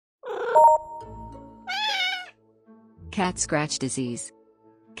Cat scratch disease.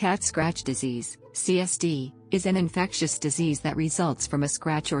 Cat scratch disease, CSD, is an infectious disease that results from a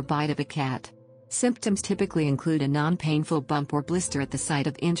scratch or bite of a cat. Symptoms typically include a non-painful bump or blister at the site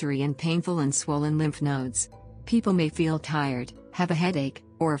of injury and painful and swollen lymph nodes. People may feel tired, have a headache,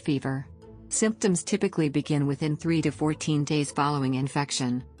 or a fever. Symptoms typically begin within 3 to 14 days following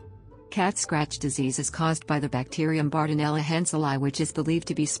infection. Cat scratch disease is caused by the bacterium Bartonella henselae, which is believed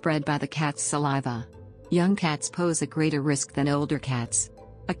to be spread by the cat's saliva. Young cats pose a greater risk than older cats.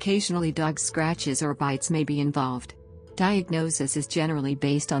 Occasionally dog scratches or bites may be involved. Diagnosis is generally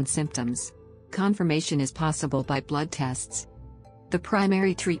based on symptoms. Confirmation is possible by blood tests. The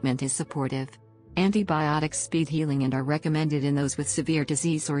primary treatment is supportive. Antibiotics speed healing and are recommended in those with severe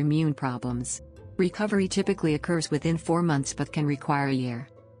disease or immune problems. Recovery typically occurs within 4 months but can require a year.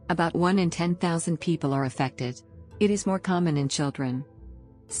 About 1 in 10,000 people are affected. It is more common in children.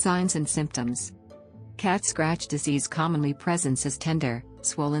 Signs and symptoms. Cat scratch disease commonly presents as tender,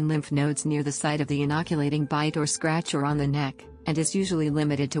 swollen lymph nodes near the site of the inoculating bite or scratch or on the neck, and is usually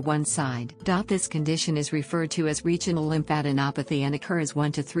limited to one side. This condition is referred to as regional lymphadenopathy and occurs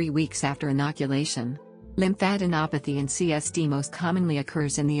 1 to 3 weeks after inoculation. Lymphadenopathy in CSD most commonly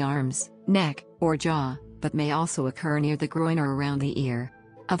occurs in the arms, neck, or jaw, but may also occur near the groin or around the ear.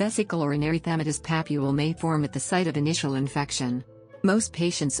 A vesicle or an erythematous papule may form at the site of initial infection. Most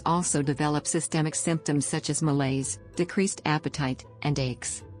patients also develop systemic symptoms such as malaise, decreased appetite, and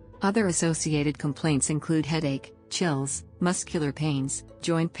aches. Other associated complaints include headache, chills, muscular pains,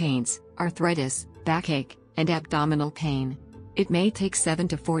 joint pains, arthritis, backache, and abdominal pain. It may take 7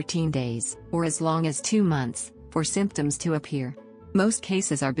 to 14 days, or as long as 2 months, for symptoms to appear. Most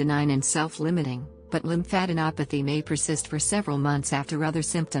cases are benign and self-limiting, but lymphadenopathy may persist for several months after other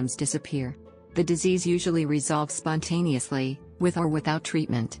symptoms disappear. The disease usually resolves spontaneously, with or without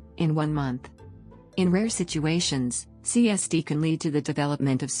treatment, in 1 month. In rare situations, CSD can lead to the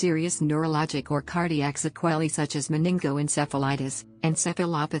development of serious neurologic or cardiac sequelae such as meningoencephalitis,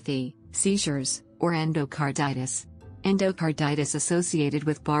 encephalopathy, seizures, or endocarditis. Endocarditis associated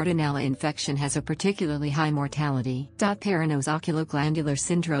with Bartonella infection has a particularly high mortality. Perinose oculoglandular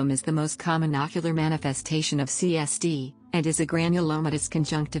syndrome is the most common ocular manifestation of CSD, and is a granulomatous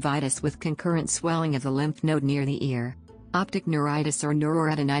conjunctivitis with concurrent swelling of the lymph node near the ear. Optic neuritis or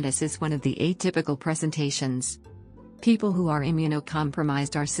neuroretinitis is one of the atypical presentations. People who are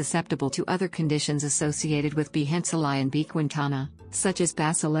immunocompromised are susceptible to other conditions associated with B. henselae and B. quintana, such as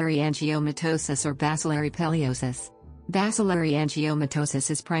bacillary angiomatosis or bacillary peliosis. Bacillary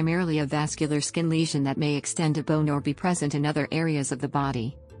angiomatosis is primarily a vascular skin lesion that may extend to bone or be present in other areas of the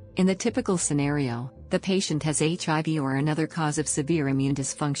body. In the typical scenario, the patient has HIV or another cause of severe immune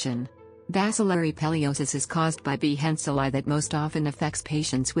dysfunction. Bacillary peliosis is caused by B. henselae that most often affects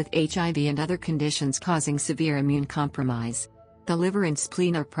patients with HIV and other conditions causing severe immune compromise. The liver and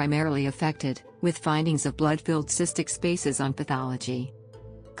spleen are primarily affected, with findings of blood-filled cystic spaces on pathology.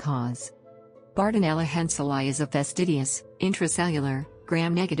 Cause: Bartonella henselae is a fastidious, intracellular,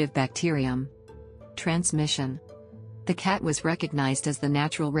 gram-negative bacterium. Transmission: the cat was recognized as the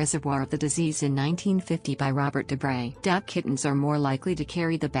natural reservoir of the disease in 1950 by Robert Debray. Kittens are more likely to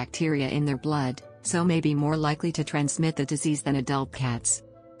carry the bacteria in their blood, so may be more likely to transmit the disease than adult cats.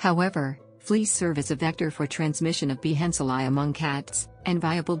 However, fleas serve as a vector for transmission of B. henselae among cats, and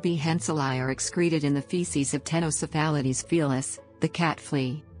viable B. henselae are excreted in the feces of Tenocephalides felis, the cat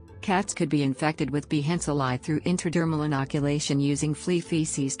flea. Cats could be infected with B. henselae through intradermal inoculation using flea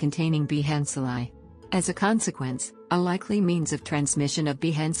feces containing B. henselae. As a consequence, a likely means of transmission of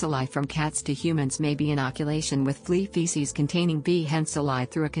B. henselae from cats to humans may be inoculation with flea feces containing B. henselae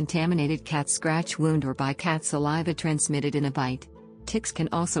through a contaminated cat scratch wound or by cat saliva transmitted in a bite. Ticks can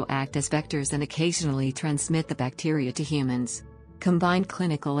also act as vectors and occasionally transmit the bacteria to humans. Combined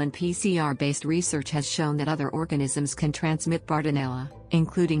clinical and PCR-based research has shown that other organisms can transmit Bartonella,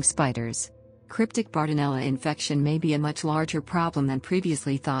 including spiders. Cryptic Bartonella infection may be a much larger problem than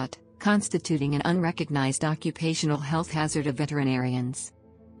previously thought, constituting an unrecognized occupational health hazard of veterinarians.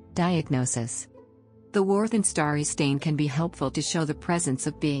 Diagnosis: the Warthin-Starry stain can be helpful to show the presence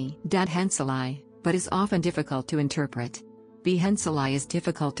of B. henselae, but is often difficult to interpret. B. henselae is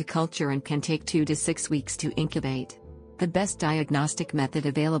difficult to culture and can take 2 to 6 weeks to incubate. The best diagnostic method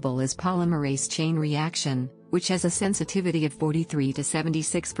available is polymerase chain reaction, which has a sensitivity of 43 to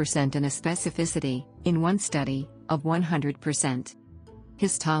 76% and a specificity, in one study, of 100%.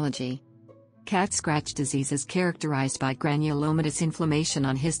 Histology: cat scratch disease is characterized by granulomatous inflammation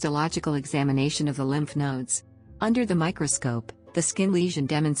on histological examination of the lymph nodes. Under the microscope, the skin lesion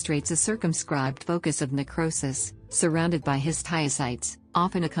demonstrates a circumscribed focus of necrosis, surrounded by histiocytes,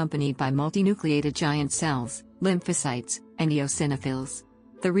 often accompanied by multinucleated giant cells, lymphocytes, and eosinophils.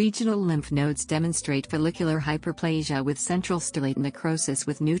 The regional lymph nodes demonstrate follicular hyperplasia with central stellate necrosis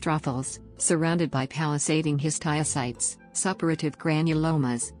with neutrophils, surrounded by palisading histiocytes, suppurative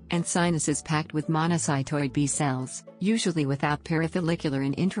granulomas, and sinuses packed with monocytoid B cells, usually without perifollicular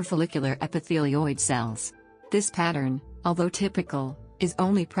and intrafollicular epithelioid cells. This pattern, although typical, is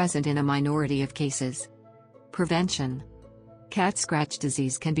only present in a minority of cases. Prevention. Cat scratch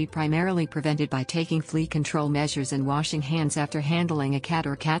disease can be primarily prevented by taking flea control measures and washing hands after handling a cat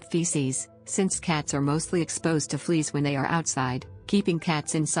or cat feces, since cats are mostly exposed to fleas when they are outside. Keeping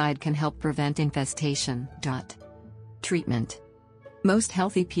cats inside can help prevent infestation. Treatment. Most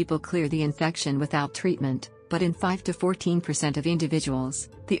healthy people clear the infection without treatment, but in 5 to 14% of individuals,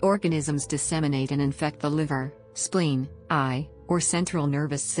 the organisms disseminate and infect the liver, spleen, eye, or central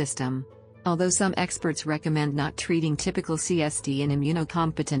nervous system. Although some experts recommend not treating typical CSD in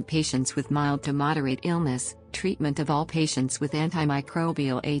immunocompetent patients with mild to moderate illness, treatment of all patients with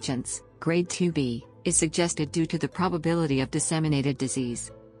antimicrobial agents, grade 2B, is suggested due to the probability of disseminated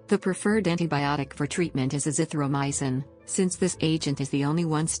disease. The preferred antibiotic for treatment is azithromycin, since this agent is the only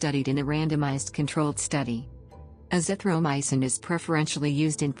one studied in a randomized controlled study. Azithromycin is preferentially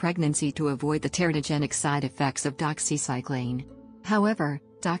used in pregnancy to avoid the teratogenic side effects of doxycycline. However,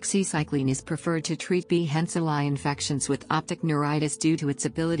 doxycycline is preferred to treat B. henselae infections with optic neuritis due to its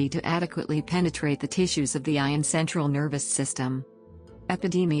ability to adequately penetrate the tissues of the eye and central nervous system.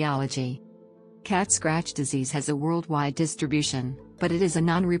 Epidemiology. Cat scratch disease has a worldwide distribution, but it is a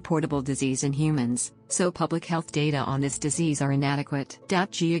non-reportable disease in humans, so public health data on this disease are inadequate.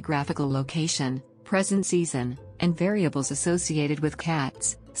 Geographical location, present season, and variables associated with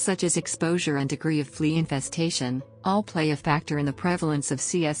cats, such as exposure and degree of flea infestation, all play a factor in the prevalence of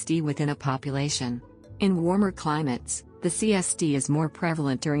CSD within a population. In warmer climates, the CSD is more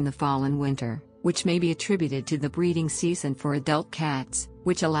prevalent during the fall and winter, which may be attributed to the breeding season for adult cats,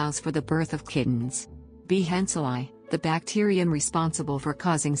 which allows for the birth of kittens. B. henselae, the bacterium responsible for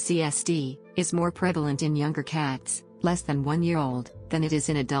causing CSD, is more prevalent in younger cats, less than 1 year old, than it is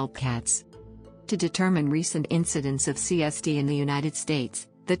in adult cats. To determine recent incidence of CSD in the United States,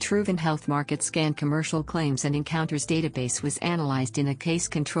 the Truven Health Market Scan Commercial Claims and Encounters database was analyzed in a case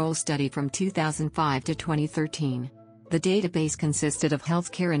control study from 2005 to 2013. The database consisted of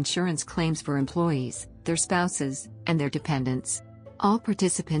healthcare insurance claims for employees, their spouses, and their dependents. All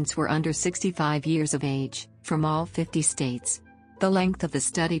participants were under 65 years of age, from all 50 states. The length of the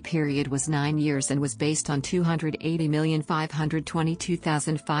study period was 9 years and was based on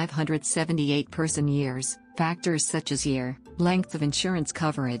 280,522,578 person years. Factors such as year, length of insurance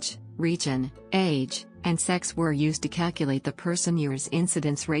coverage, region, age, and sex were used to calculate the person years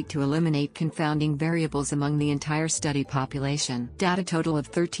incidence rate to eliminate confounding variables among the entire study population. A total of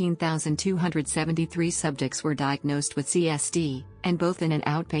 13,273 subjects were diagnosed with CSD, and both in and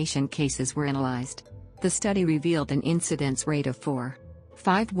outpatient cases were analyzed. The study revealed an incidence rate of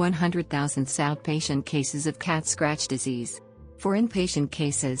 4.5/100,000 outpatient cases of cat scratch disease. For inpatient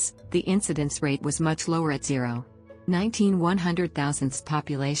cases, the incidence rate was much lower at 0.19/100,000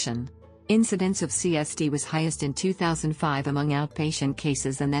 population. Incidence of CSD was highest in 2005 among outpatient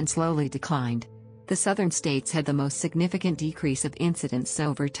cases and then slowly declined. The southern states had the most significant decrease of incidence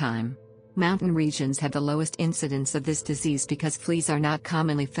over time. Mountain regions had the lowest incidence of this disease because fleas are not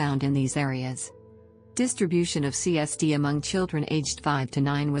commonly found in these areas. Distribution of CSD among children aged 5 to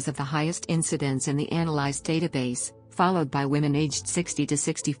 9 was of the highest incidence in the analyzed database, followed by women aged 60 to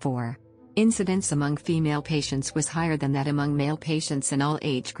 64. Incidence among female patients was higher than that among male patients in all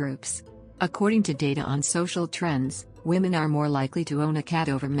age groups. According to data on social trends, women are more likely to own a cat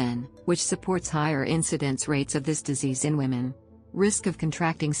over men, which supports higher incidence rates of this disease in women. Risk of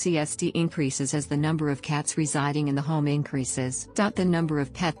contracting CSD increases as the number of cats residing in the home increases. The number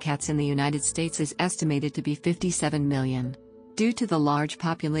of pet cats in the United States is estimated to be 57 million. Due to the large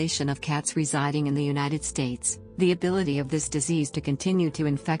population of cats residing in the United States, the ability of this disease to continue to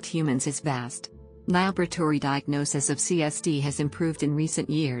infect humans is vast. Laboratory diagnosis of CSD has improved in recent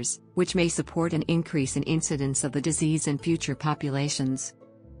years, which may support an increase in incidence of the disease in future populations.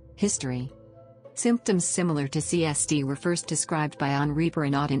 History. Symptoms similar to CSD were first described by Henri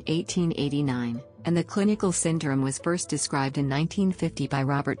Bernat in 1889, and the clinical syndrome was first described in 1950 by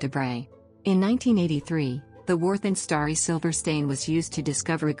Robert Debray. In 1983, the Wharton starry silver stain was used to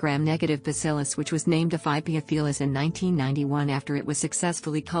discover a gram-negative bacillus which was named Aphypiophilus in 1991 after it was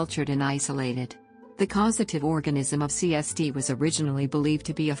successfully cultured and isolated. The causative organism of CSD was originally believed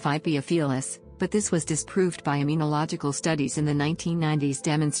to be Aphypiophilus, but this was disproved by immunological studies in the 1990s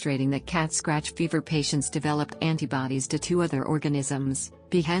demonstrating that cat scratch fever patients developed antibodies to two other organisms,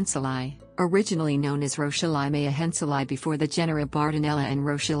 B. henseli, originally known as Roshallimea henseli before the genera Bartonella and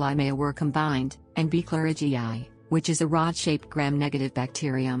Roshallimea were combined, and B. clerigii, which is a rod-shaped gram-negative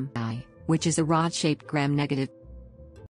bacterium, which is a rod-shaped gram-negative